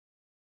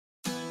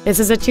This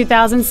is a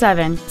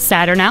 2007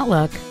 Saturn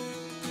Outlook.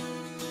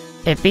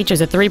 It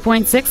features a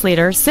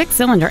 3.6-liter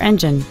 6-cylinder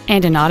engine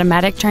and an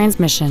automatic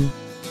transmission.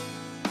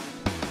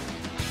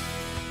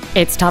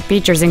 Its top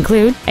features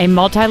include a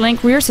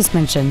multi-link rear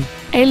suspension,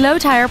 a low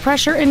tire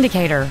pressure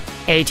indicator,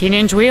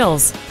 18-inch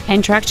wheels,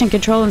 and traction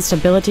control and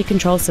stability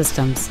control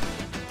systems.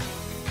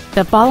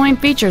 The following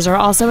features are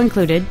also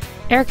included: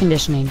 air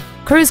conditioning,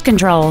 cruise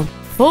control,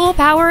 full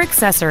power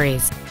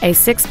accessories, a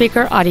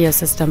 6-speaker audio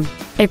system,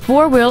 a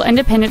 4-wheel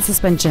independent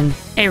suspension,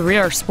 a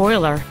rear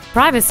spoiler,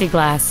 privacy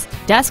glass,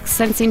 dusk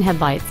sensing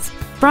headlights,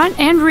 front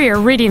and rear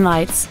reading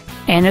lights,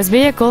 and this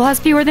vehicle has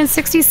fewer than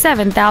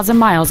 67,000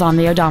 miles on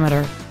the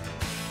odometer.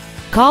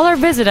 Call or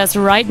visit us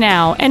right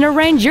now and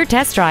arrange your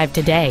test drive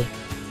today.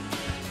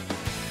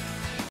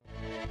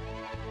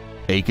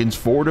 Akins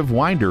Ford of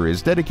Winder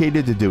is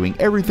dedicated to doing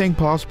everything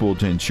possible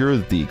to ensure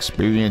that the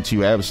experience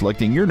you have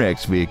selecting your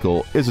next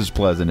vehicle is as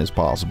pleasant as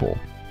possible.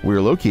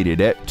 We're located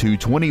at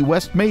 220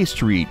 West May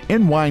Street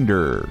in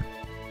Winder.